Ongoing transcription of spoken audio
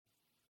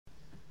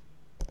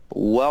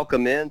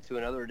Welcome in to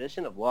another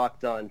edition of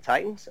Locked On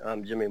Titans.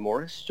 I'm Jimmy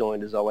Morris,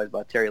 joined as always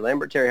by Terry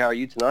Lambert. Terry, how are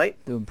you tonight?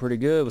 Doing pretty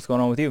good. What's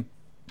going on with you?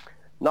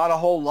 Not a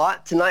whole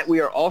lot. Tonight we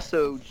are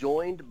also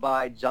joined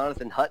by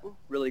Jonathan Hutton.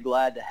 Really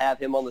glad to have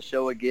him on the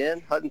show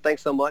again. Hutton,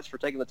 thanks so much for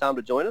taking the time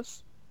to join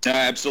us.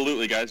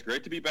 Absolutely, guys.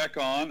 Great to be back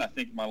on. I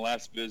think my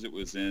last visit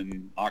was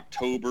in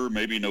October,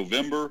 maybe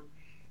November,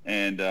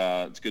 and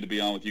it's good to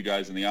be on with you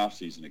guys in the off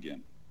season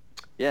again.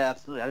 Yeah,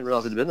 absolutely. I didn't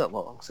realize it had been that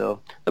long, so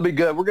that'll be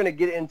good. We're going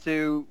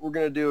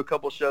to do a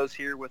couple shows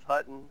here with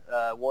Hutton.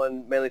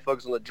 One mainly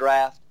focused on the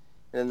draft,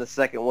 and then the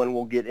second one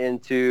we'll get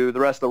into the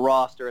rest of the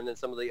roster and then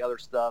some of the other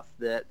stuff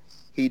that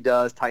he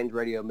does, Titans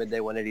Radio, Midday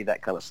 180,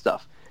 that kind of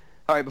stuff.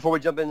 All right, before we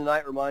jump in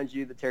tonight, remind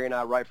you that Terry and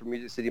I write for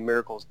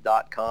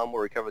MusicCityMiracles.com,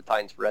 where we cover the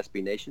Titans for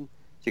SB Nation.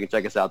 So you can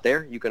check us out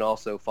there. You can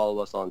also follow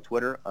us on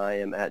Twitter. I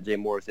am at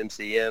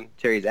JMorrisMCM.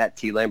 Terry's at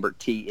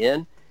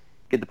TLambertTN.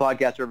 Get the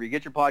podcast wherever you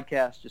get your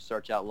podcast. Just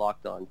search out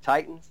Locked On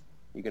Titans.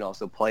 You can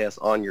also play us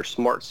on your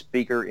smart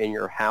speaker in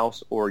your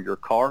house or your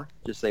car.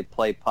 Just say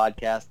play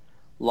podcast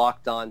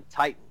Locked On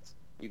Titans.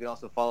 You can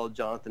also follow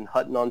Jonathan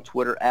Hutton on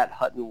Twitter at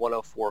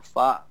Hutton1045.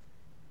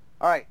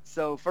 All right,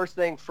 so first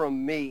thing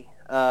from me.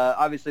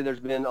 Obviously,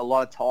 there's been a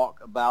lot of talk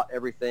about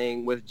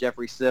everything with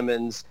Jeffrey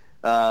Simmons,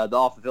 the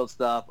off-the-field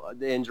stuff,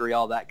 the injury,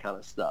 all that kind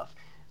of stuff.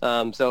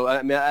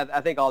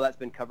 I think all that's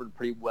been covered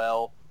pretty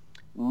well.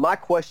 My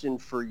question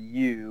for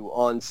you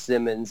on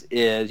Simmons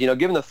is,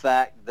 given the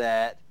fact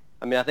that,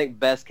 I think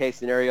best case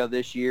scenario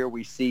this year,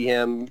 we see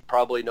him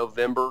probably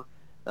November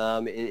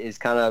is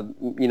kind of,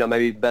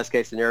 maybe best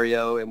case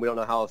scenario, and we don't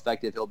know how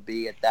effective he'll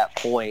be at that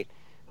point.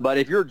 But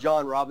if you're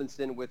John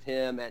Robinson with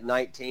him at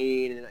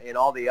 19 and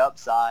all the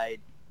upside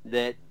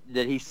that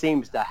he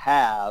seems to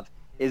have,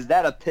 is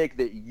that a pick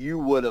that you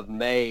would have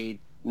made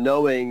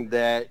knowing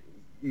that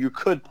you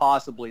could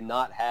possibly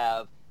not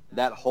have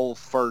that whole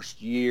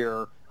first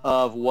year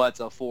of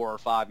what's a 4 or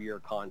 5 year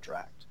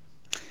contract?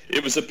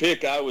 It was a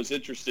pick I was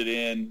interested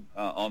in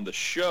on the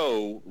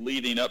show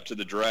leading up to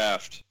the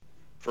draft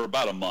for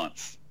about a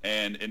month.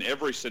 And in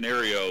every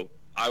scenario,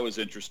 I was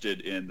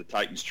interested in the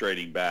Titans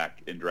trading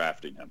back and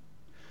drafting him.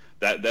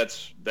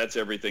 That's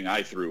everything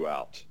I threw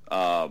out.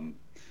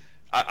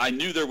 I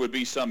knew there would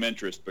be some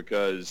interest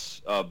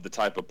because of the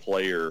type of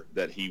player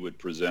that he would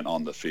present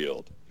on the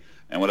field.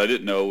 And what I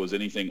didn't know was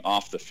anything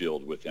off the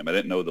field with him. I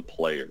didn't know the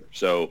player.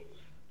 So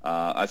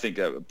I think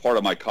part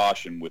of my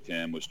caution with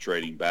him was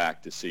trading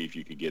back to see if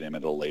you could get him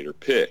at a later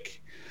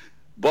pick.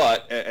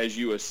 But as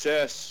you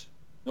assess,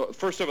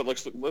 first of all,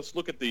 let's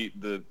look at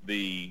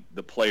the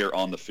player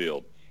on the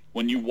field.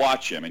 When you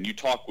watch him and you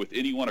talk with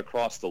anyone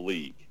across the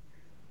league,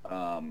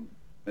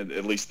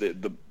 at least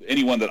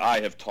anyone that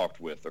I have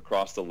talked with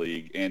across the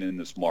league and in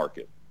this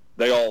market,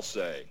 they all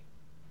say,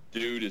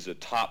 dude is a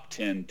top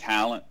 10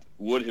 talent,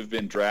 would have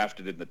been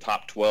drafted in the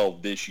top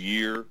 12 this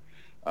year,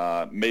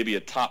 maybe a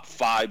top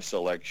 5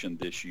 selection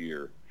this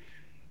year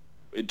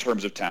in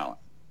terms of talent.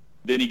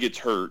 Then he gets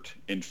hurt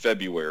in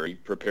February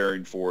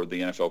preparing for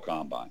the NFL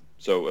Combine.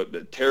 So a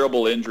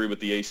terrible injury with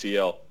the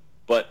ACL,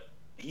 but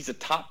he's a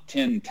top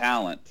 10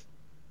 talent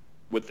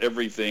with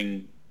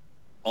everything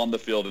on the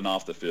field and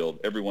off the field.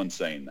 Everyone's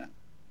saying that.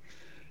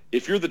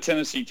 If you're the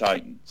Tennessee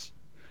Titans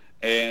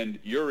and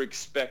you're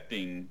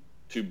expecting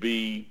to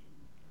be,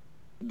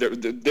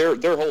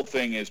 their whole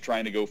thing is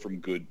trying to go from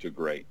good to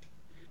great.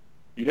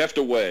 You have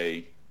to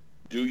weigh,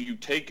 do you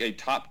take a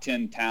top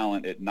 10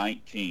 talent at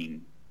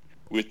 19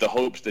 with the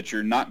hopes that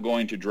you're not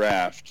going to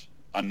draft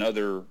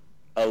another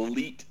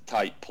elite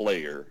type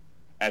player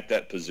at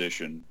that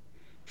position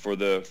for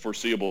the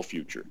foreseeable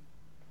future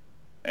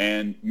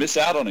and miss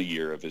out on a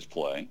year of his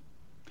play?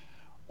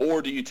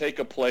 Or do you take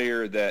a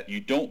player that you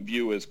don't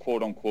view as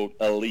quote-unquote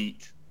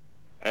elite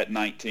at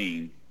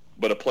 19,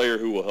 but a player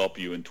who will help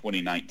you in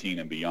 2019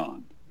 and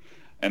beyond?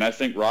 And I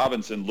think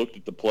Robinson looked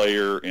at the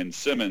player in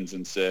Simmons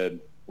and said,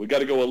 we got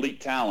to go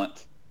elite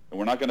talent, and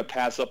we're not going to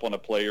pass up on a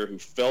player who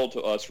fell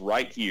to us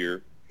right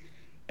here,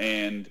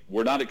 and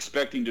we're not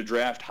expecting to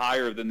draft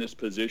higher than this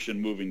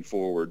position moving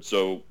forward.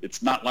 So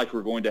it's not like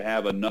we're going to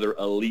have another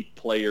elite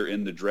player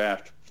in the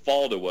draft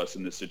fall to us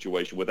in this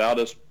situation without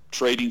us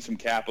trading some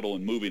capital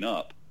and moving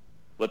up.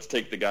 Let's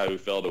take the guy who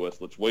fell to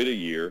us. Let's wait a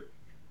year,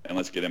 and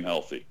let's get him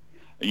healthy.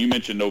 And you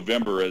mentioned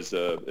November as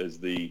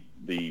the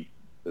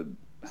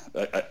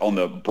on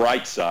the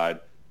bright side.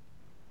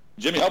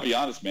 Jimmy, I'll be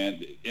honest, man.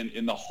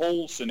 In the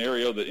whole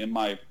scenario that in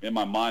my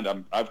mind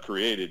I've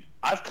created,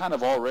 I've kind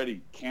of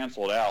already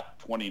canceled out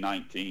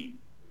 2019,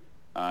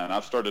 and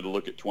I've started to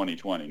look at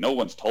 2020. No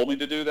one's told me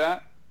to do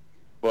that,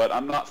 but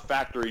I'm not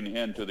factoring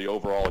into the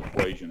overall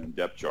equation and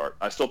depth chart.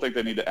 I still think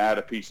they need to add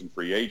a piece in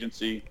free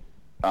agency.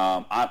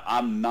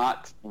 I'm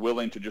not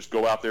willing to just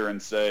go out there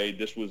and say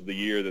this was the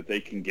year that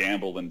they can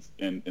gamble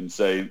and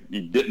say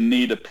you didn't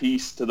need a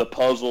piece to the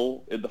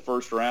puzzle in the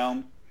first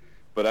round.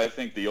 But I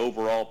think the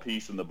overall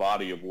piece in the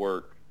body of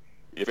work,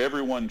 if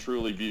everyone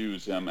truly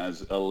views him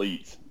as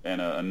elite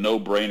and a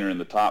no-brainer in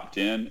the top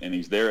 10, and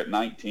he's there at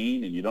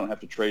 19 and you don't have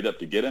to trade up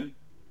to get him,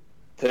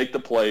 take the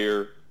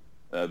player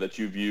that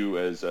you view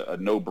as a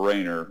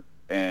no-brainer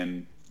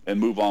and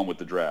move on with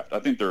the draft. I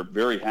think they're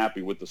very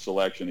happy with the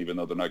selection, even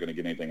though they're not going to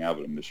get anything out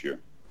of him this year.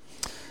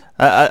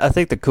 I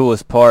think the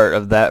coolest part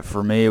of that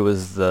for me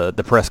was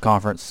the press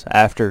conference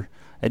after.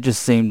 It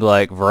just seemed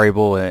like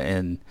Vrabel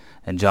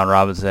and John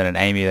Robinson and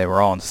Amy, they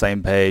were all on the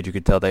same page. You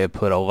could tell they had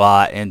put a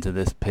lot into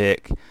this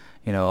pick,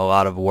 a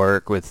lot of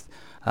work with,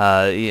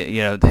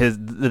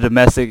 the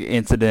domestic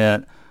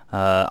incident.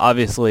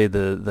 Obviously,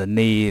 the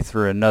knee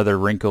threw another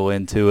wrinkle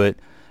into it.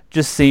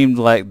 Just seemed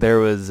like there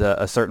was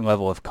a certain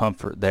level of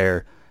comfort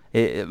there.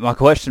 My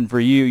question for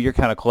you, you're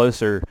kind of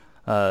closer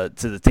to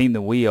the team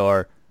than we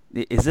are.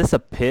 Is this a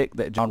pick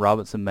that John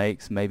Robinson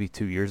makes maybe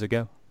 2 years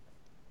ago?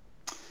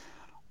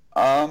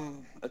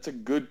 That's a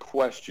good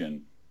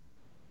question.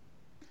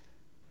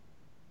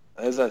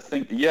 I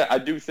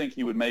do think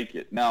he would make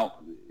it. Now,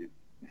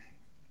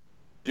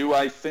 do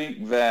I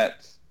think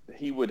that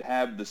he would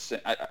have the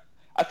same?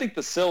 I think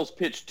the sales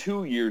pitch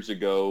 2 years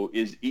ago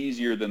is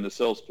easier than the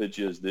sales pitch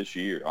is this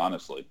year,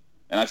 honestly.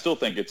 And I still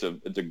think it's a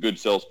good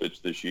sales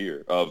pitch this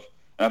year. And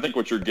I think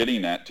what you're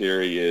getting at,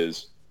 Terry,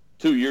 is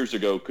 2 years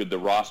ago, could the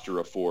roster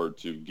afford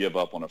to give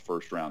up on a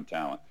first-round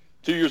talent?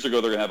 2 years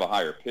ago, they're going to have a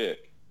higher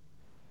pick.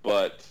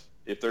 But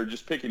if they're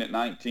just picking at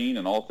 19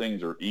 and all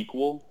things are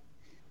equal,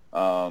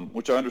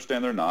 which I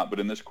understand they're not, but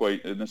in this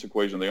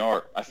equation they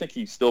are, I think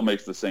he still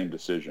makes the same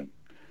decision.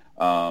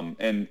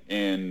 And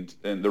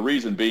the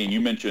reason being, you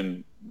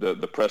mentioned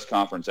the press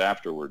conference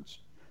afterwards.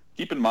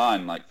 Keep in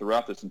mind, like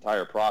throughout this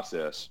entire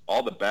process,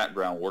 all the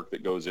background work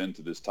that goes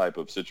into this type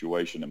of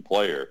situation and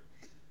player,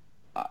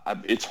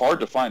 it's hard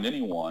to find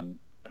anyone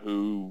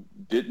who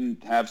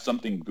didn't have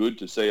something good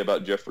to say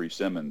about Jeffrey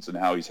Simmons and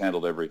how he's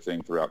handled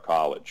everything throughout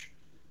college.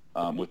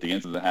 With the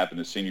incident that happened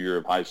his senior year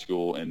of high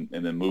school and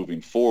then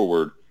moving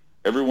forward,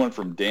 everyone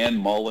from Dan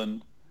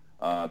Mullen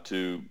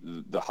to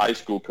the high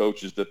school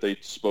coaches that they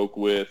spoke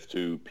with,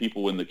 to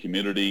people in the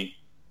community,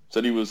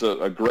 said he was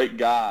a great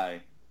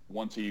guy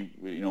once he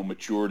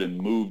matured and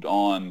moved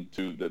on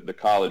to the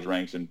college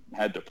ranks and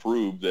had to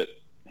prove that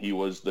he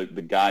was the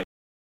guy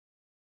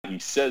he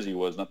says he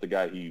was, not the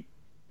guy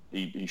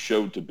he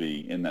showed to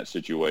be in that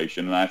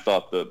situation. And I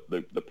thought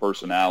the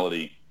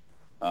personality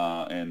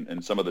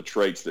and some of the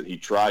traits that he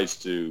tries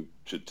to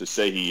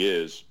say he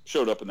is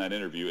showed up in that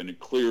interview, and it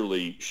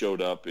clearly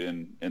showed up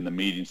in the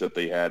meetings that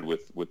they had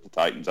with the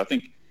Titans. I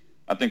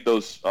think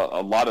those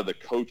a lot of the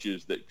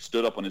coaches that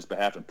stood up on his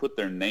behalf and put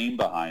their name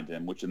behind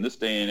him, which in this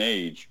day and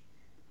age,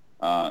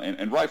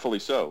 and rightfully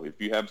so, if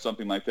you have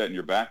something like that in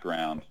your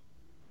background,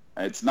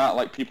 it's not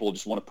like people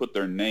just want to put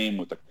their name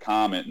with a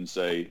comment and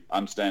say,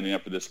 I'm standing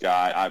up for this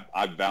guy.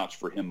 I vouch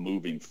for him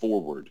moving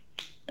forward.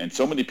 And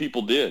so many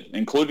people did,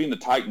 including the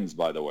Titans,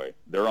 by the way.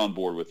 They're on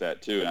board with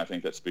that, too, and I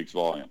think that speaks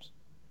volumes.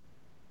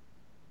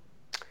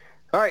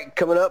 All right,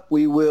 coming up,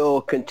 we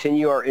will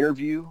continue our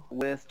interview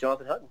with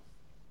Jonathan Hutton.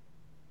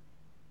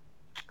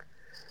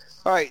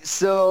 All right,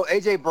 so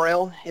A.J.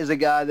 Brown is a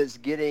guy that's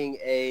getting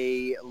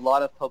a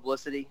lot of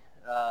publicity.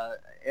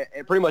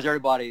 And pretty much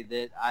everybody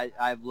that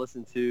I've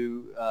listened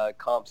to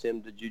comps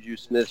him to Juju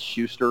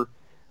Smith-Schuster.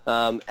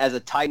 As a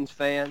Titans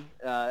fan,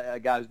 a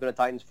guy who's been a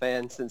Titans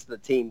fan since the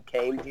team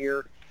came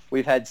here,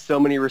 we've had so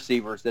many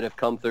receivers that have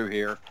come through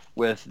here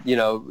with,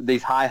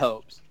 these high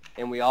hopes,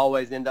 and we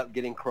always end up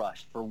getting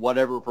crushed for one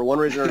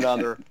reason or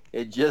another.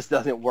 It just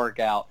doesn't work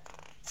out.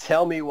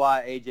 Tell me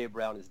why A.J.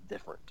 Brown is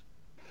different.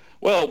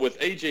 Well, with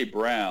A.J.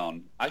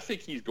 Brown, I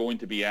think he's going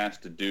to be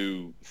asked to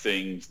do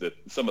things that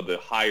some of the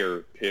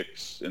higher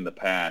picks in the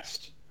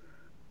past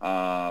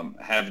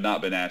have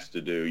not been asked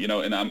to do.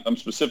 And I'm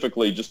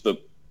specifically just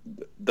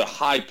the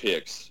high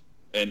picks,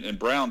 and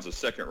Brown's a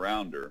second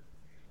rounder.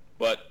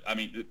 But, I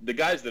mean, the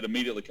guys that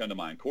immediately come to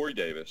mind, Corey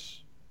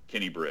Davis,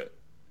 Kenny Britt,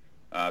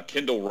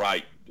 Kendall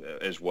Wright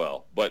as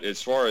well. But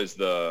as far as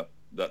the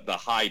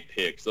high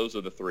picks, those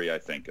are the three I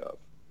think of.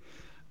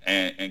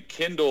 And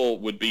Kendall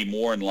would be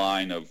more in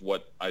line of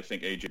what I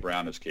think A.J.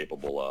 Brown is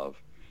capable of.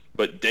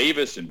 But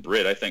Davis and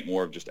Britt, I think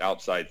more of just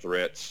outside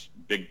threats,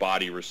 big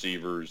body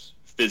receivers,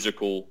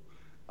 physical,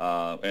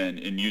 and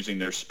using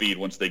their speed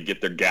once they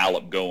get their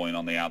gallop going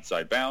on the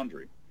outside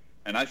boundary.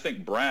 And I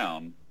think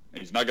Brown,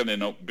 he's not going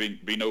to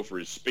be known for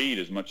his speed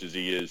as much as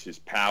he is his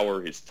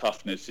power, his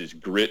toughness, his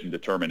grit and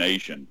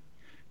determination.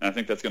 And I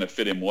think that's going to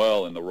fit him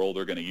well in the role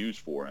they're going to use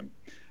for him.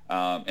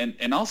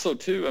 And also,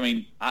 too, I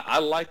mean, I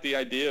like the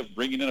idea of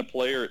bringing in a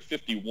player at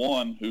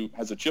 51 who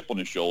has a chip on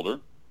his shoulder,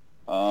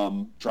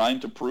 trying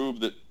to prove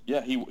that,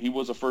 yeah, he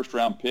was a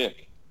first-round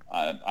pick.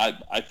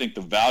 I think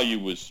the value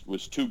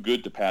was too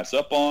good to pass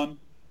up on.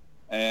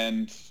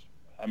 And,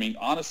 I mean,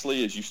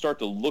 honestly, as you start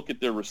to look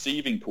at their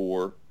receiving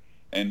core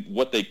and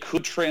what they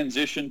could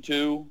transition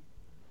to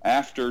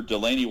after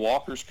Delanie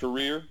Walker's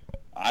career,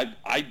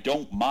 I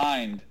don't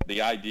mind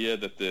the idea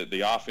that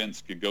the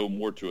offense could go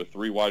more to a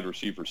three wide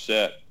receiver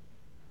set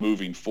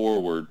moving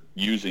forward,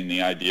 using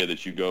the idea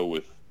that you go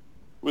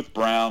with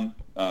Brown,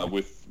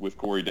 with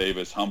Corey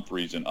Davis,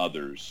 Humphreys, and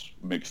others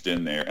mixed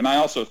in there. And I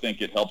also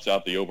think it helps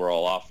out the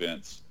overall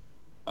offense,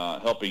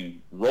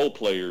 helping role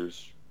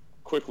players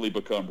quickly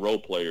become role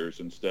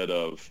players instead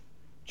of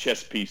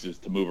chess pieces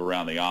to move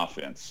around the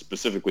offense,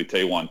 specifically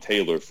Taywan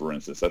Taylor, for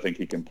instance. I think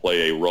he can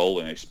play a role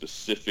in a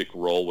specific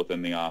role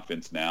within the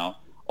offense now,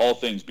 all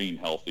things being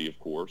healthy, of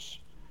course,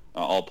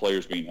 all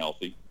players being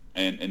healthy.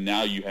 And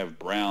now you have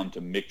Brown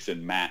to mix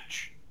and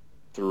match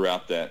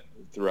throughout that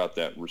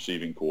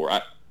receiving core.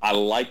 I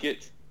like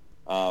it,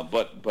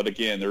 but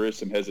again, there is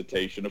some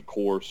hesitation, of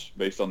course,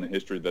 based on the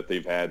history that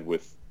they've had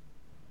with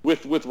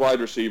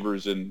wide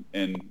receivers and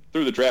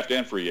through the draft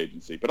and free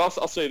agency. But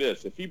I'll say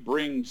this: if he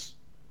brings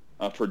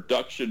a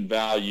production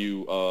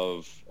value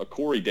of a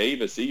Corey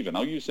Davis, even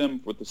I'll use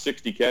him with the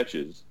 60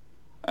 catches,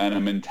 and a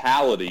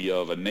mentality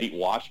of a Nate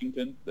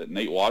Washington that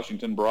Nate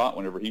Washington brought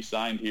whenever he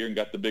signed here and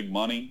got the big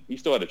money. He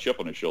still had a chip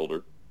on his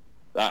shoulder.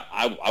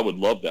 I would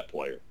love that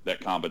player,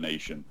 that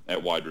combination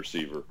at wide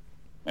receiver.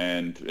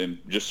 And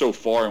just so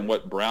far in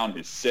what Brown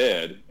has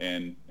said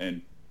and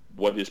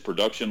what his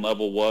production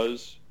level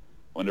was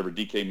whenever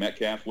DK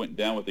Metcalf went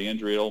down with the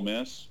injury at Ole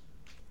Miss,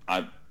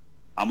 I'm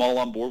all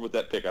on board with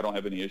that pick. I don't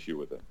have any issue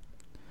with it.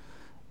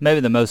 Maybe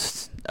the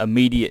most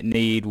immediate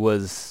need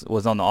was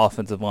on the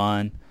offensive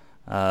line.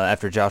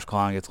 After Josh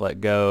Klein gets let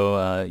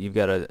go, you've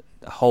got a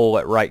hole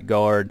at right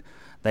guard.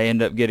 They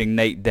end up getting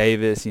Nate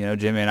Davis. You know,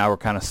 Jimmy and I were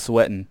kind of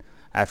sweating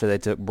after they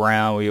took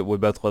Brown. We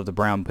both loved the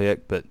Brown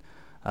pick, but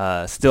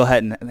still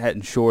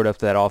hadn't shored up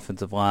that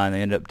offensive line.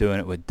 They ended up doing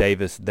it with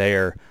Davis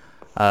there.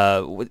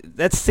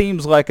 That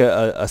seems like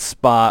a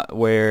spot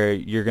where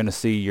you're going to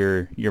see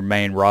your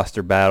main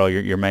roster battle,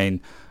 your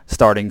main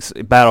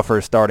battle for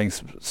a starting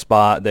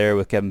spot there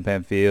with Kevin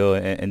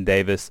Pamphile and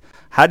Davis.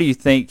 How do you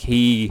think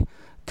he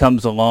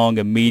comes along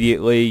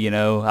immediately? You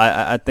know,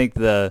 I think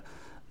the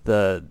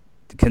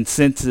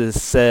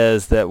consensus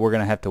says that we're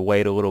going to have to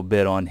wait a little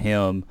bit on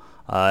him.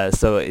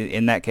 So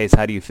in that case,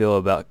 how do you feel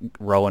about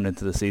rolling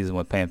into the season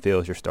with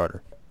Pamphile as your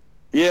starter?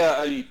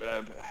 Yeah,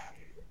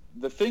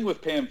 the thing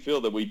with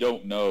Pamphile that we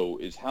don't know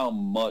is how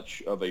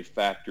much of a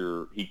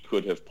factor he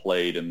could have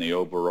played in the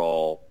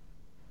overall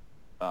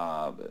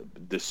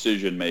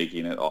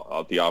decision-making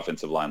at the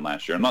offensive line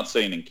last year. I'm not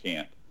saying in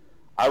camp.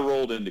 I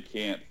rolled into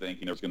camp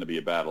thinking there was going to be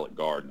a battle at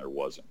guard, and there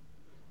wasn't.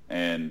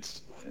 And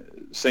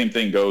same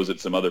thing goes at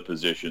some other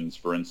positions.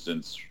 For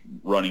instance,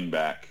 running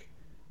back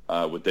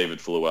with David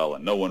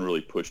Fluellen. No one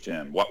really pushed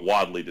him.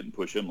 Wadley didn't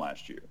push him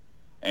last year.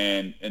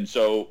 And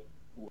so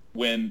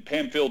when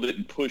Pamphile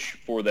didn't push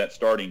for that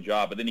starting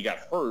job, but then he got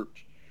hurt,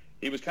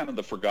 he was kind of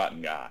the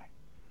forgotten guy.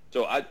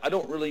 So I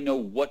don't really know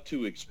what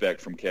to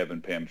expect from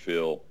Kevin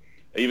Pamphile,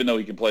 even though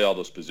he can play all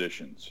those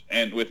positions.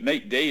 And with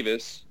Nate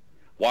Davis,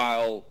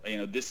 while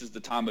this is the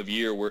time of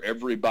year where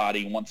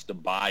everybody wants to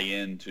buy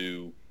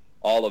into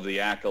all of the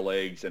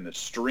accolades and the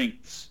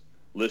strengths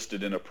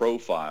listed in a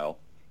profile,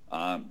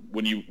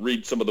 when you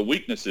read some of the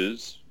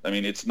weaknesses, I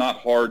mean, it's not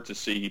hard to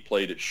see he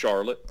played at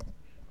Charlotte,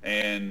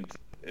 and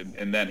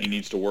then he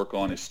needs to work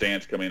on his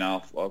stance coming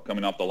off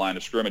the line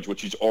of scrimmage,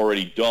 which he's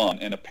already done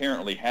and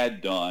apparently had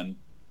done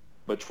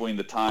between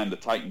the time the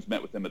Titans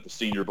met with him at the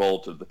Senior Bowl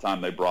to the time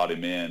they brought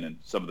him in, and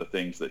some of the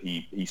things that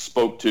he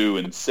spoke to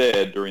and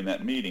said during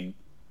that meeting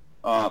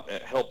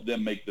helped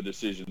them make the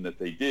decision that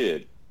they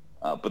did.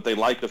 But they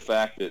like the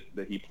fact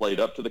that he played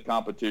up to the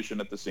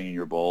competition at the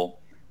Senior Bowl,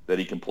 that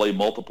he can play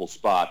multiple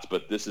spots.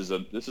 But this is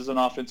an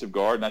offensive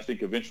guard, and I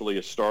think eventually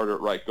a starter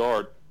at right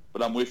guard.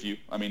 But I'm with you.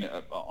 I mean,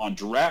 on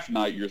draft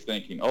night, you're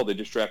thinking, oh, they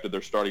just drafted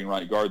their starting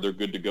right guard. They're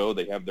good to go.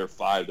 They have their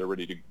 5. They're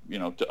ready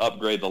to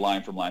upgrade the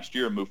line from last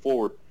year and move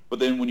forward. But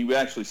then when you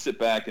actually sit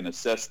back and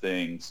assess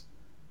things,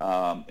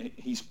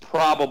 he's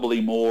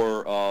probably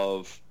more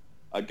of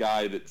a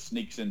guy that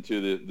sneaks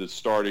into the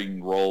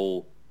starting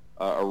role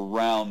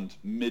around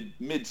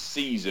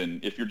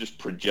mid-season if you're just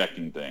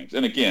projecting things.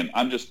 And again,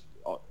 I'm just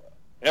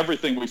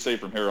everything we say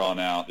from here on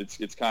out,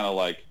 it's kind of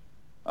like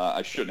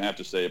I shouldn't have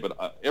to say it,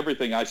 but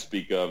everything I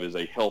speak of is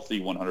a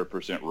healthy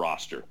 100%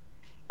 roster.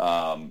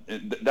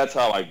 And that's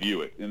how I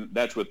view it. And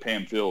that's with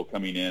Pamphile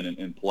coming in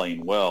and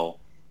playing well.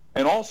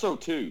 And also,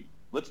 too,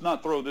 let's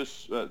not throw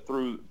this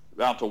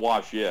out to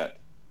wash yet.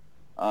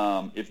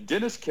 If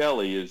Dennis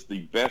Kelly is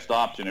the best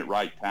option at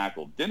right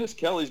tackle, Dennis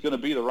Kelly's going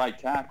to be the right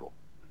tackle.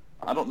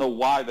 I don't know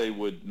why they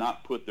would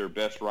not put their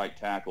best right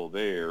tackle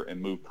there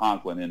and move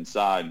Conklin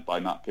inside by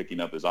not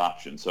picking up his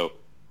option. So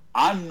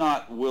I'm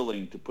not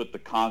willing to put the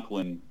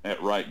Conklin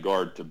at right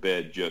guard to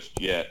bed just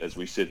yet as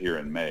we sit here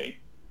in May.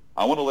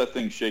 I want to let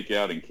things shake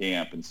out in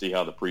camp and see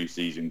how the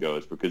preseason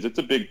goes, because it's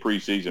a big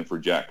preseason for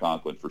Jack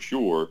Conklin for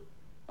sure.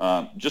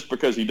 Just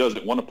because he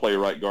doesn't want to play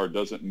right guard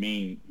doesn't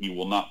mean he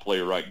will not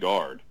play right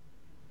guard.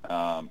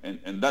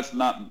 And that's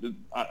not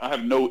 – I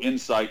have no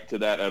insight to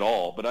that at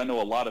all, but I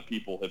know a lot of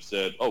people have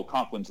said, oh,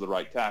 Conklin's the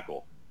right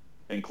tackle,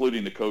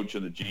 including the coach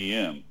and the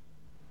GM.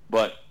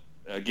 But,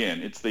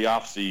 again, it's the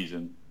off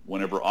season.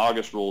 Whenever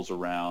August rolls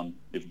around,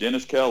 if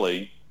Dennis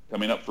Kelly,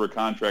 coming up for a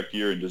contract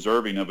year and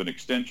deserving of an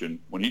extension,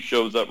 when he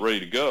shows up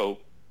ready to go,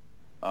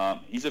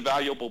 he's a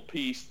valuable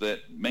piece that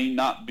may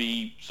not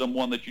be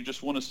someone that you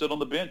just want to sit on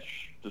the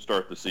bench to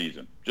start the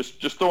season.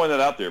 Just throwing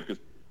that out there, because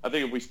I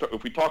think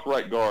if we talk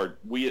right guard,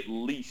 we at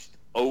least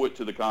owe it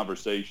to the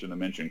conversation to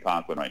mention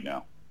Conklin right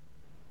now.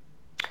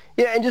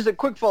 Yeah, and just a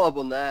quick follow-up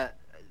on that.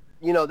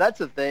 That's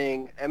the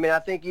thing. I mean, I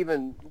think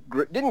even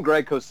didn't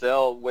Greg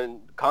Cosell, when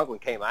Conklin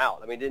came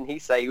out, I mean, didn't he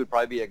say he would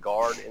probably be a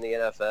guard in the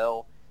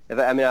NFL?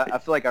 I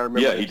feel like I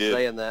remember him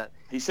saying that.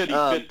 He said he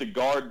fit the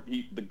guard.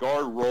 The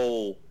guard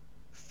role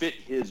fit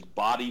his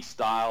body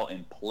style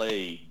and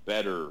play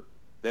better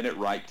than at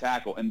right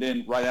tackle. And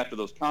then right after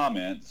those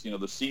comments,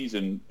 the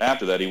season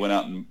after that, he went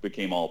out and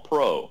became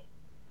All-Pro.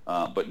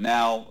 But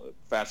now,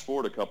 fast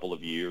forward a couple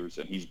of years,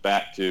 and he's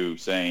back to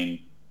saying,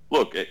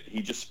 look,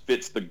 he just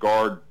fits the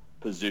guard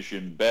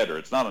position better.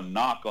 It's not a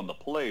knock on the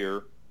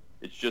player.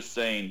 It's just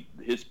saying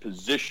his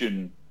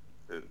position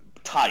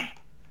type.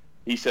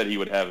 He said he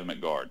would have him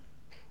at guard.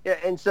 Yeah,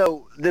 and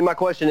so then my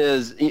question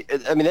is,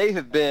 I mean, they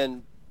have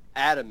been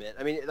adamant.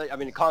 I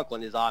mean,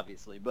 Conklin is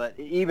obviously, but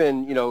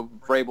even,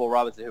 Vrabel,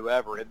 Robinson,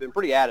 whoever, have been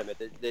pretty adamant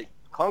that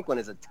Conklin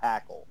is a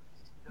tackle.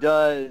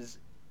 Does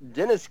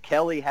Dennis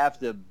Kelly have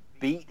to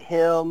beat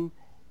him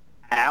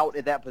out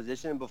at that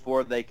position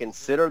before they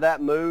consider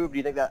that move? Do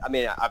you think that, I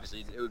mean,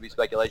 obviously it would be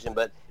speculation,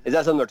 but is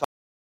that something they're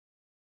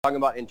talking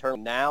about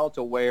internally now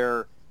to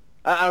where,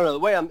 I don't know, the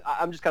way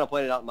I'm just kind of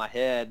playing it out in my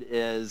head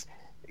is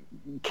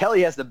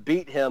Kelly has to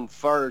beat him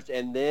first,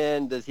 and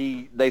then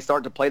they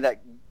start to play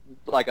that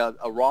like a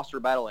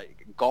roster battle at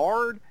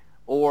guard,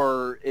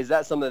 or is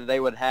that something that they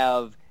would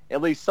have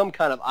at least some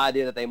kind of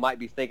idea that they might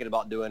be thinking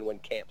about doing when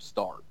camp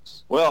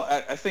starts? Well,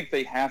 I think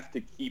they have to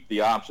keep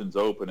the options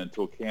open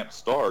until camp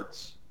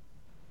starts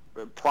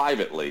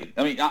privately.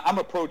 I mean, I'm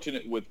approaching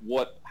it with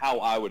how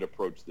I would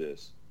approach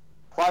this.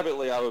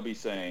 Privately, I would be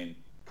saying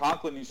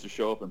Conklin needs to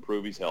show up and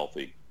prove he's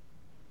healthy,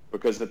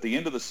 because at the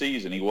end of the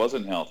season, he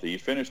wasn't healthy. He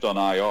finished on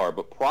IR,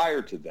 but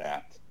prior to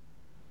that,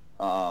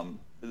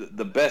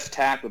 the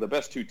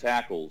best two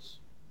tackles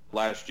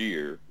last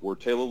year were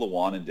Taylor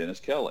Lewan and Dennis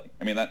Kelly.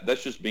 I mean,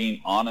 that's just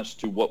being honest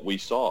to what we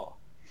saw.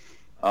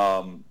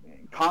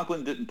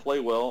 Conklin didn't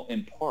play well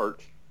in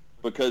part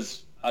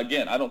because,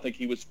 again, I don't think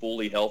he was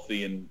fully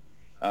healthy, and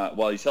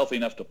while he's healthy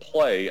enough to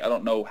play, I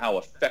don't know how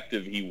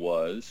effective he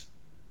was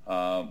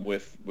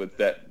with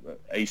that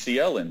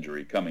ACL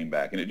injury coming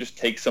back. And it just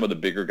takes some of the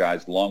bigger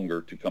guys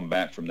longer to come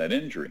back from that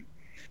injury.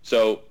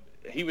 So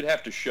he would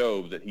have to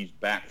show that he's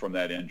back from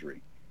that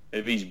injury.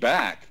 If he's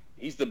back,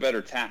 he's the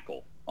better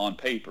tackle on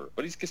paper,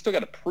 but he's still got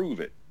to prove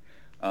it.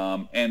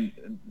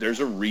 And there's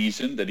a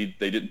reason that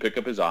they didn't pick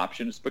up his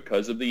option. It's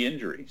because of the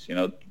injuries.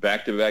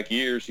 Back-to-back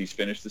years, he's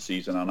finished the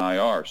season on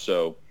IR.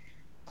 So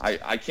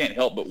I can't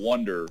help but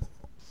wonder,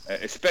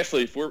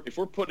 especially if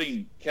we're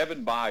putting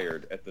Kevin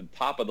Byard at the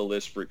top of the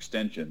list for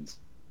extensions,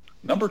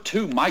 number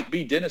 2 might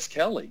be Dennis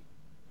Kelly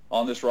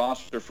on this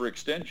roster for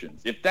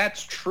extensions. If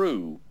that's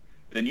true,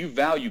 then you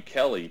value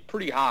Kelly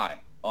pretty high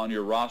on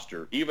your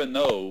roster, even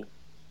though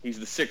he's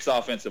the 6th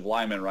offensive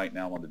lineman right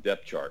now on the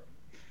depth chart.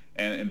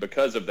 And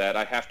because of that,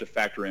 I have to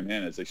factor him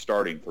in as a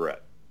starting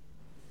threat.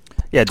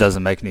 Yeah, it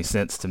doesn't make any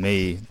sense to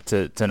me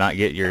to not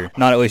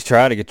at least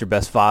try to get your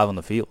best 5 on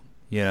the field.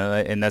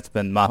 And that's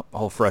been my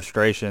whole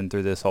frustration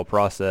through this whole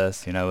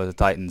process, with the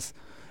Titans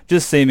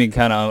just seeming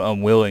kind of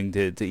unwilling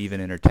to even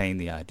entertain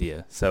the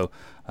idea. So,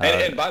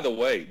 and by the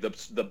way,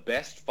 the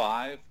best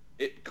 5,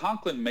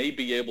 Conklin may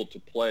be able to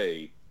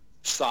play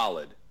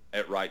solid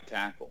at right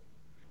tackle,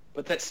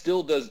 but that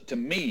still doesn't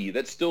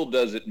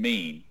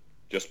mean,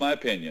 just my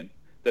opinion,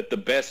 that the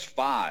best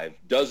 5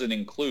 doesn't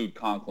include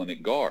Conklin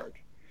at guard.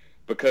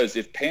 Because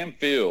if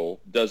Pamphile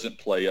doesn't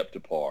play up to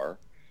par,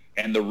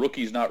 and the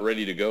rookie's not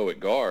ready to go at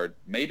guard,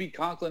 maybe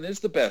Conklin is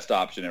the best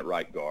option at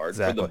right guard.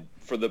 Exactly.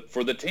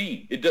 for the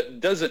team.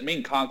 It doesn't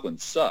mean Conklin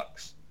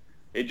sucks.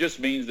 It just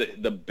means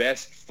that the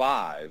best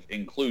 5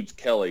 includes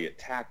Kelly at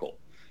tackle.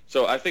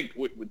 So I think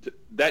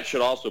that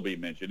should also be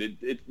mentioned.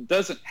 It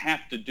doesn't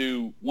have to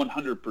do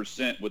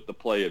 100% with the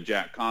play of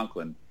Jack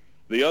Conklin.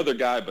 The other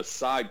guy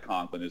beside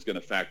Conklin is going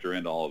to factor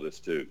into all of this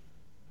too.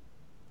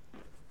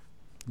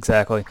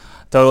 Exactly.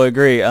 Totally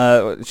agree.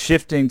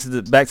 Shifting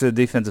back to the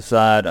defensive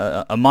side,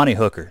 Amani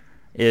Hooker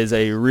is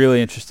a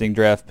really interesting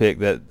draft pick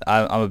that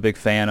I'm a big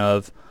fan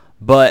of.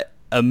 But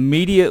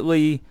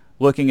immediately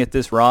looking at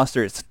this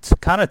roster, it's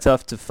kind of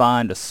tough to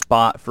find a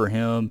spot for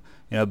him.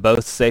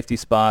 Both safety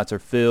spots are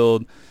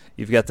filled.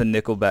 You've got the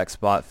nickelback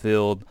spot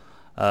filled.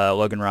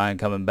 Logan Ryan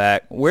coming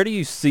back. Where do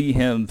you see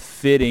him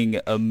fitting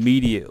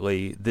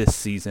immediately this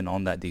season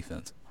on that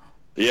defense?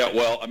 Yeah,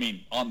 well, I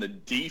mean, on the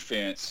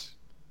defense,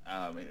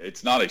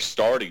 it's not a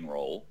starting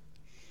role.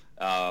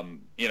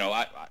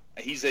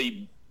 He's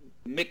a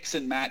mix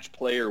and match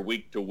player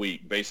week to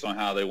week based on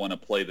how they want to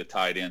play the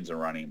tight ends and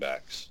running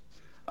backs.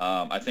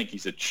 I think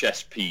he's a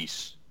chess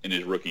piece in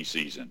his rookie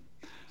season.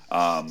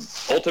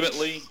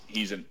 Ultimately,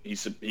 he's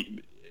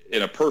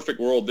in a perfect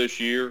world this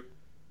year.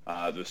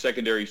 The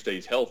secondary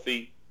stays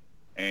healthy,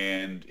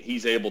 and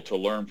he's able to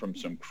learn from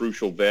some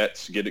crucial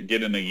vets.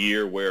 Get in a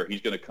year where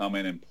he's going to come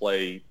in and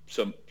play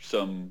some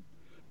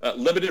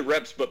limited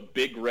reps, but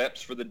big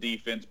reps for the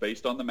defense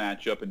based on the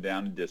matchup and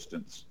down and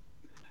distance.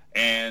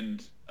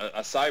 And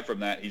aside from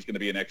that, he's going to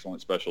be an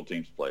excellent special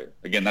teams player.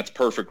 Again, that's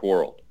perfect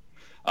world.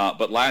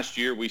 But last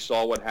year we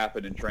saw what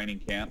happened in training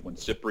camp when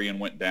Cyprien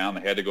went down.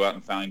 They had to go out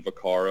and find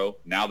Vaccaro.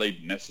 Now they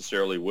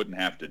necessarily wouldn't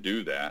have to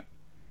do that,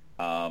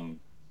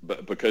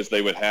 but because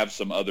they would have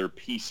some other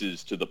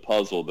pieces to the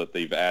puzzle that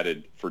they've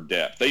added for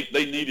depth.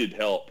 They needed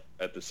help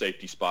at the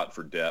safety spot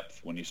for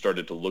depth when you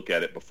started to look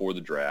at it before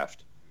the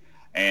draft.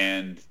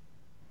 And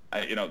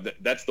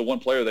that's the one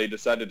player they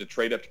decided to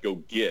trade up to go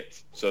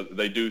get. So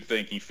they do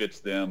think he fits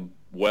them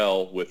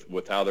well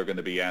with how they're going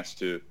to be asked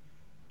to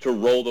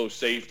roll those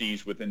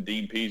safeties within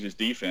Dean Pease's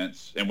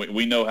defense. And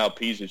we know how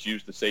Pease has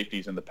used the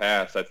safeties in the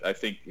past. I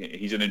think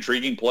he's an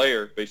intriguing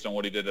player based on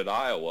what he did at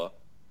Iowa.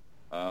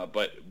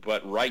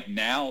 But right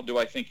now, do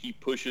I think he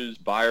pushes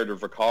Byard or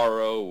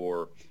Vaccaro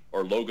or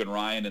Logan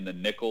Ryan in the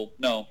nickel?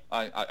 No,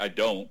 I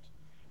don't.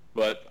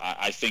 But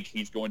I think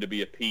he's going to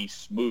be a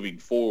piece moving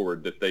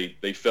forward that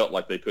they felt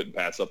like they couldn't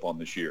pass up on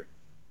this year.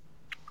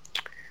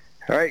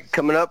 All right,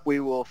 coming up, we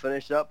will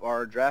finish up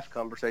our draft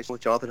conversation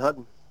with Jonathan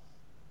Hutton.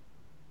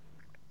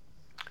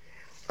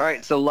 All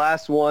right, so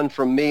last one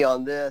from me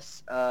on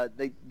this.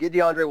 They get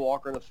DeAndre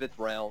Walker in the 5th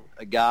round,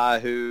 a guy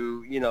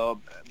who,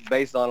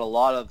 based on a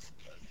lot of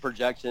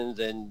projections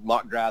and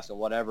mock drafts and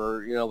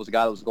whatever, was a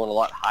guy that was going a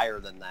lot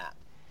higher than that.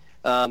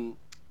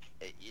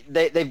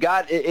 They've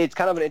got, it's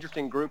kind of an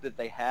interesting group that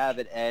they have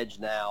at edge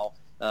now.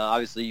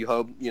 Obviously, you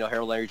hope,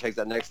 Harold Landry takes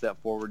that next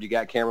step forward. You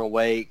got Cameron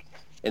Wake,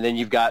 and then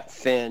you've got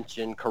Finch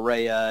and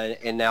Correa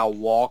and now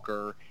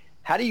Walker.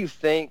 How do you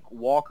think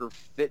Walker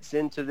fits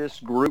into this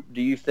group?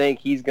 Do you think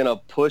he's going to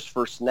push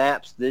for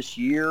snaps this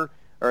year,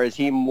 or is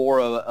he more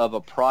of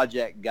a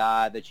project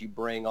guy that you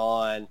bring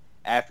on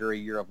after a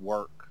year of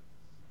work?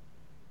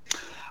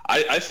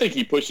 I think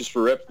he pushes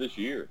for reps this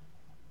year.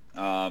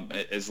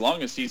 As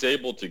long as he's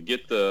able to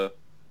get the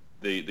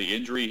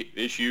injury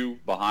issue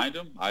behind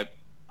him, I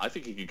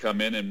think he can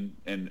come in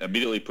and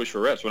immediately push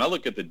for reps. When I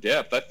look at the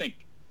depth, I think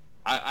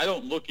I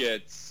don't look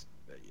at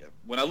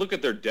when I look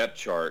at their depth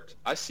chart,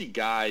 I see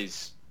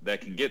guys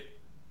that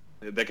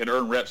can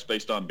earn reps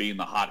based on being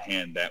the hot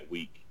hand that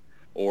week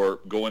or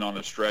going on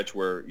a stretch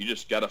where you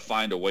just got to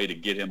find a way to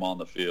get him on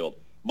the field.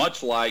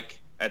 Much like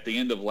at the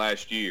end of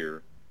last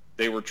year,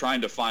 they were trying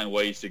to find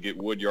ways to get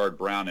Woodyard,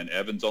 Brown, and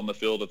Evans on the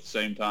field at the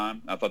same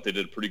time. I thought they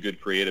did a pretty good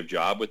creative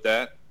job with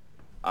that.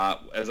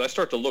 As I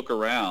start to look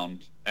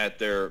around at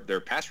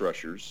their pass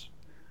rushers,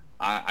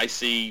 I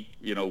see,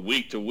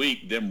 week to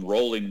week them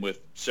rolling with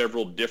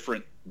several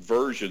different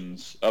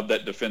versions of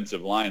that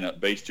defensive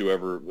lineup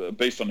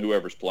based on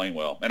whoever's playing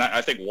well. And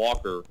I think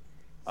Walker,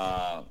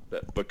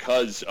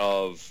 because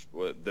of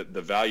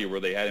the value where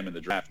they had him in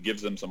the draft,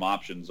 gives them some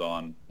options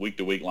on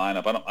week-to-week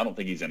lineup. I don't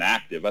think he's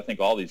inactive. I think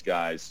all these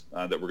guys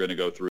that we're going to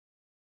go through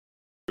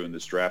in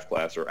this draft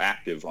class are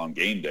active on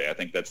game day. I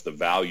think that's the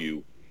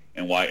value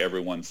and why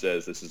everyone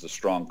says this is a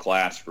strong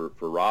class for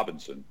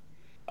Robinson.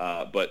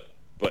 But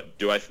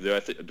do I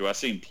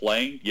see him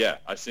playing? Yeah,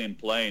 I see him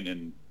playing,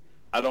 and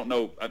I don't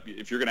know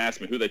if you're going to ask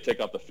me who they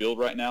take off the field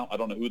right now. I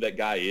don't know who that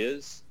guy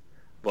is,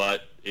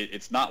 but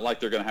it's not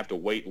like they're going to have to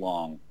wait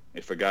long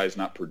if a guy's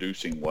not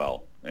producing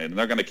well. And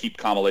they're going to keep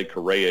Kamalei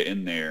Correa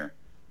in there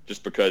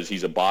just because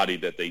he's a body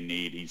that they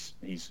need.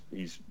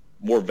 He's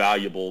more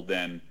valuable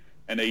than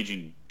an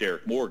aging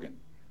Derek Morgan.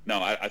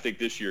 No, I think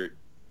this year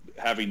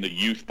having the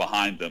youth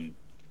behind them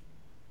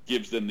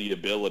gives them the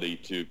ability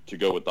to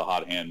go with the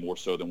hot hand more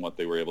so than what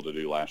they were able to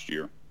do last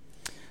year.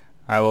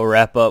 All right, we'll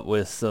wrap up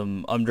with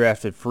some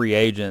undrafted free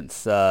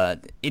agents.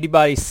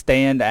 Anybody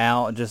stand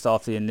out just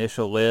off the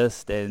initial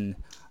list? And,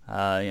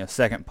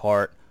 second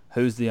part,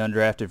 who's the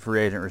undrafted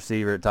free agent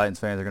receiver that Titans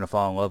fans are going to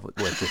fall in love with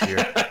this year?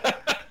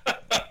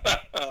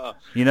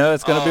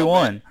 It's going to be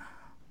one. Man.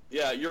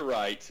 Yeah, you're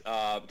right.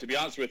 To be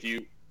honest with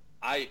you,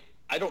 I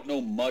don't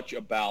know much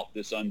about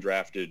this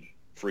undrafted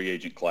free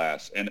agent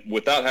class. And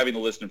without having the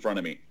list in front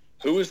of me,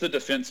 who is the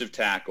defensive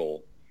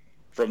tackle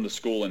from the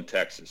school in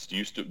Texas? Do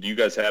you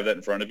guys have that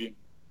in front of you?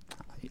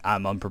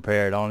 I'm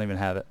unprepared. I don't even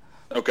have it.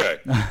 Okay.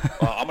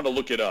 I'm going to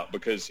look it up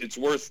because it's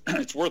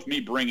worth me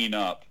bringing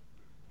up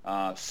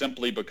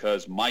simply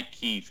because Mike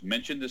Keith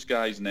mentioned this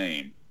guy's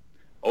name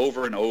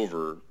over and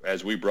over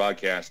as we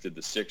broadcasted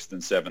the 6th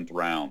and 7th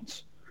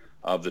rounds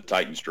of the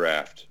Titans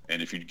draft.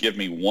 And if you'd give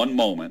me one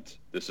moment,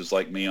 this is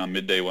like me on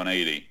Midday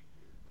 180,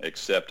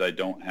 except I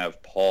don't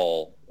have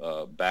Paul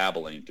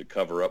babbling to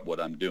cover up what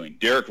I'm doing.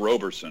 Derek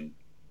Roberson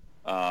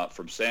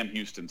from Sam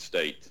Houston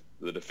State,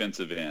 the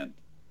defensive end.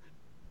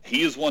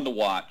 He is one to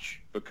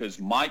watch because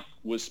Mike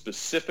was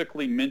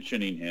specifically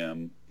mentioning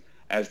him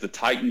as the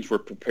Titans were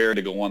prepared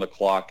to go on the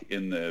clock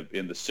in the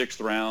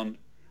 6th round.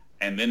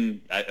 And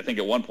then I think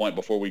at one point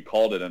before we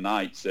called it a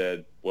night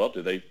said, well,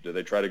 do they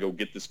try to go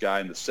get this guy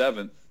in the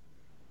 7th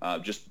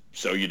just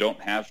so you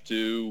don't have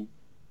to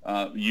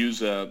so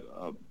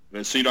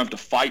you don't have to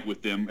fight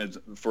with them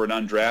for an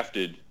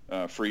undrafted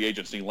free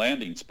agency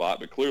landing spot.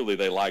 But clearly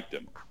they liked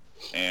him.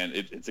 And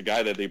it's a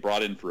guy that they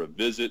brought in for a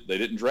visit. They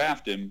didn't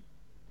draft him,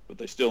 but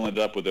they still ended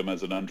up with him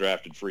as an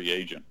undrafted free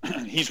agent.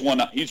 He's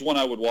one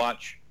I would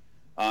watch.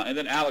 And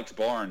then Alex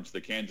Barnes, the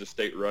Kansas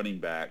State running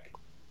back.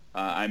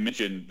 I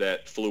mentioned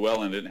that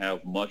Fluellen didn't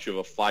have much of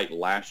a fight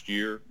last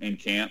year in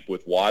camp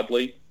with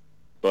Wadley,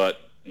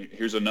 but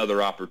here's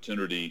another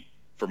opportunity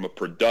from a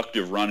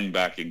productive running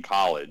back in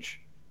college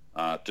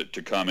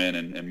to come in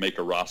and make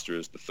a roster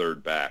as the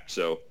third back.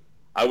 So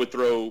I would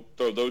throw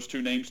those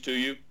two names to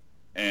you,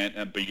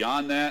 and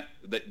beyond that,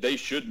 they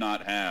should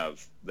not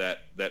have that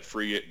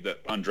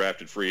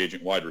undrafted free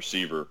agent wide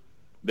receiver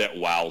that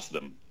wows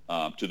them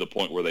to the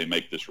point where they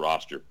make this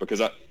roster.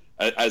 Because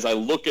as I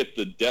look at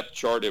the depth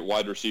chart at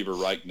wide receiver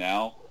right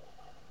now,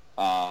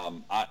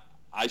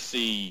 I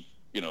see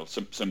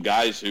some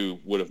guys who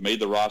would have made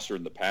the roster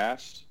in the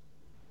past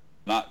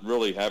not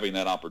really having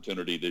that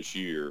opportunity this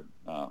year.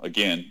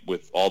 Again,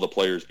 with all the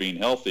players being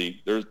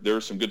healthy,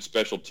 there's some good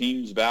special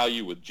teams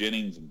value with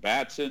Jennings and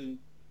Batson.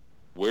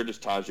 Where does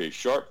Tajay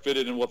Sharp fit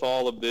in with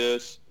all of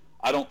this?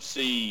 I don't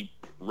see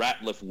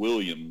Ratliff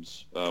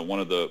Williams, one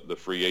of the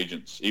free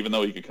agents, even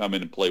though he could come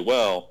in and play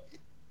well.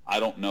 I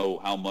don't know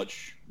how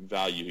much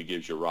value he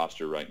gives your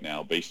roster right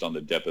now based on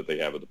the depth that they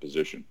have at the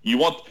position. You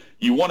want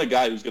a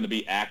guy who's going to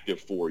be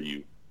active for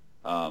you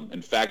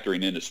and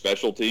factoring into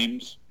special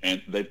teams,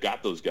 and they've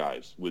got those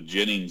guys with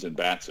Jennings and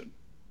Batson.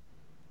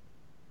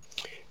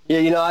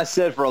 Yeah, I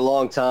said for a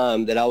long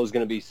time that I was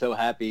going to be so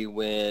happy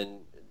when,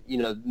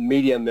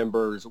 media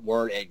members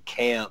weren't at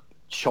camp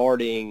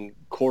charting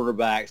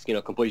quarterbacks,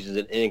 completions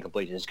and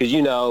incompletions.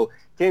 Because,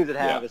 teams that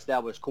have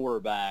established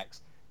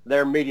quarterbacks,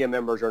 their media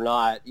members are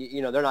not,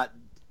 they're not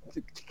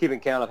keeping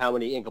count of how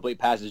many incomplete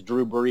passes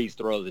Drew Brees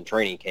throws in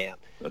training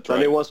camp. That's so,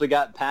 right. Once we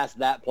got past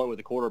that point with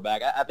the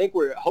quarterback, I think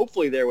we're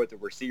hopefully there with the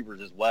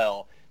receivers as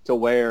well, to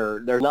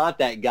where they're not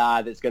that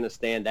guy that's going to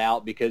stand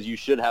out, because you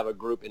should have a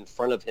group in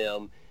front of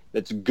him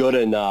that's good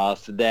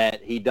enough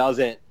that he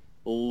doesn't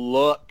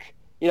look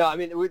 –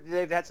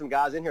 they've had some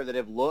guys in here that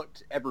have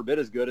looked every bit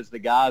as good as the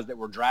guys that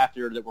were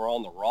drafted or that were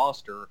on the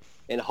roster,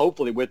 and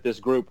hopefully with this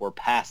group we're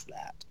past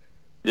that.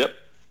 Yep,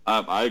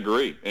 I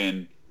agree.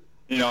 And,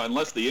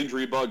 unless the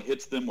injury bug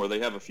hits them where they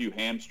have a few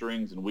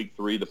hamstrings in week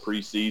 3 of the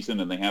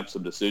preseason and they have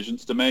some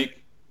decisions to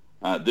make,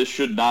 this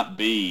should not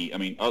be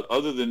 –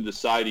 other than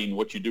deciding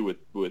what you do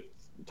with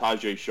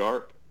Tajay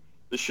Sharp,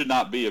 this should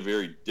not be a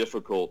very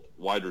difficult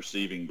wide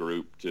receiving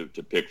group to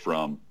pick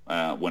from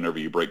whenever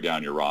you break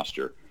down your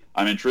roster.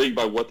 I'm intrigued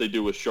by what they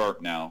do with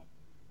Sharp now,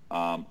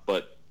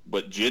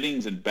 but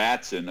Jennings and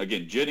Batson,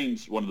 again,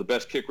 Jennings, one of the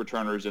best kick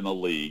returners in the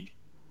league.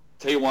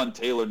 Taywan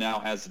Taylor now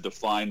has a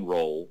defined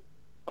role,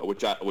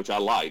 which I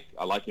like.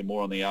 I like him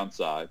more on the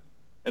outside.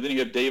 And then you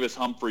have Davis,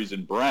 Humphreys,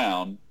 and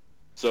Brown.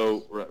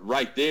 So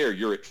right there,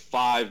 you're at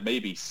 5,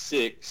 maybe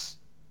 6,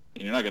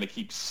 and you're not going to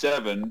keep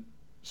 7.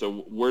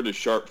 So where does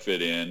Sharp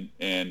fit in?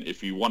 And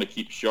if you want to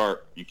keep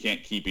Sharp, you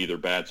can't keep either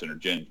Batson or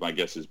Jennings. My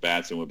guess is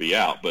Batson would be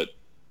out, but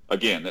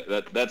again,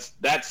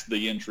 that's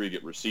the intrigue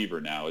at receiver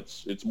now.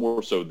 It's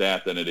more so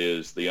that than it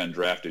is the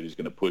undrafted who's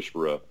going to push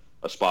for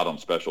a spot on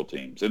special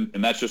teams. And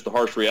that's just the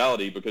harsh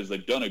reality, because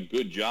they've done a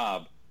good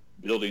job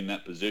building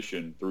that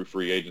position through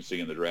free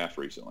agency and the draft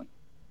recently.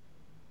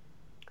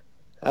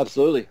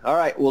 Absolutely. All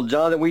right. Well,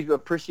 Jonathan, we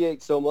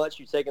appreciate so much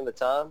you taking the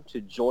time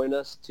to join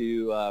us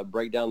to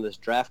break down this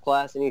draft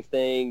class.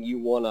 Anything you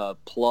want to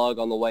plug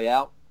on the way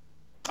out?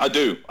 I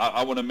do.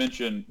 I want to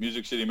mention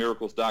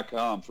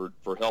MusicCityMiracles.com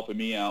for helping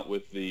me out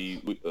with the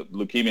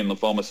Leukemia and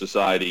Lymphoma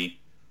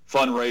Society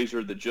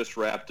fundraiser that just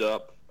wrapped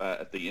up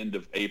at the end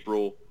of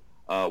April.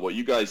 What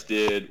you guys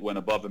did went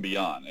above and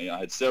beyond. I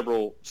had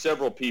several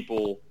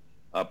people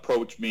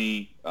approach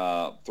me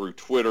through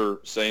Twitter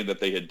saying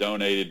that they had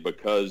donated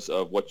because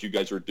of what you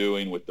guys are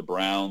doing with the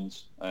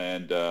Browns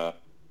and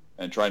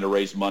trying to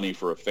raise money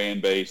for a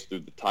fan base through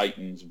the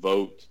Titans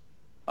vote.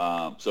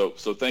 So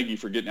thank you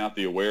for getting out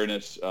the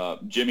awareness.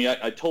 Jimmy,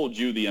 I told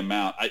you the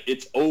amount.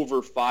 It's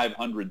over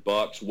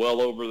 $500,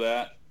 well over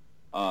that,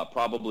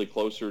 probably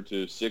closer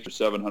to $600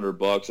 or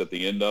 $700 at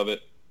the end of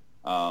it.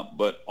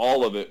 But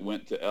all of it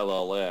went to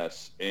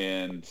LLS,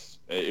 and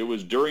it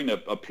was during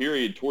a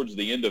period towards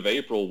the end of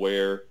April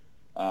where,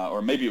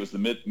 or maybe it was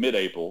the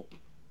mid-April,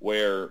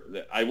 where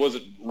I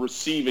wasn't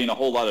receiving a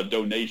whole lot of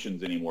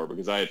donations anymore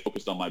because I had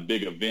focused on my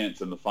big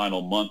events in the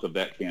final month of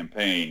that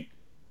campaign.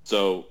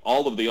 So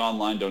all of the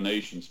online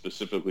donations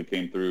specifically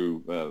came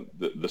through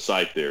the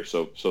site there.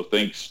 So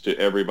thanks to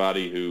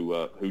everybody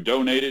who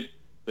donated.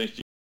 Thanks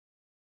to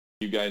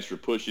you guys for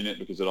pushing it,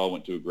 because it all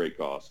went to a great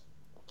cause.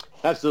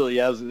 Absolutely.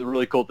 Yeah, it was a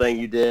really cool thing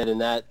you did. And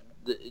that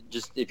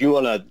just, if you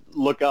want to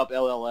look up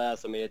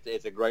LLS,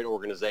 it's a great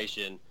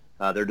organization.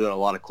 They're doing a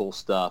lot of cool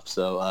stuff.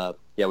 So,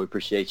 we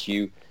appreciate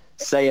you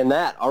saying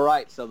that. All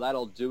right, so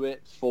that'll do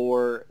it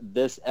for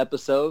this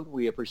episode.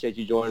 We appreciate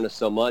you joining us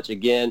so much.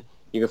 Again,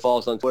 you can follow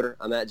us on Twitter.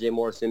 I'm at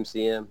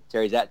JMorrisMCM.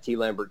 Terry's at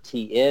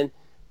TLambertTN.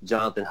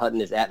 Jonathan Hutton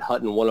is at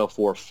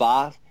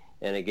Hutton1045.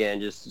 And again,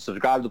 just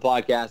subscribe to the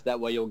podcast. That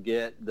way you'll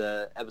get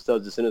the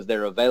episodes as soon as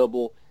they're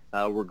available.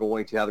 We're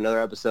going to have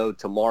another episode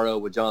tomorrow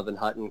with Jonathan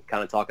Hutton,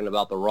 kind of talking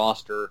about the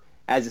roster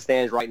as it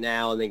stands right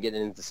now, and then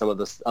getting into some of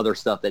the other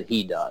stuff that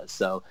he does.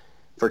 So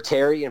for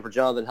Terry and for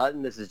Jonathan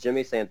Hutton, this is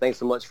Jimmy saying thanks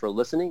so much for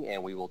listening,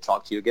 and we will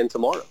talk to you again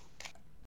tomorrow.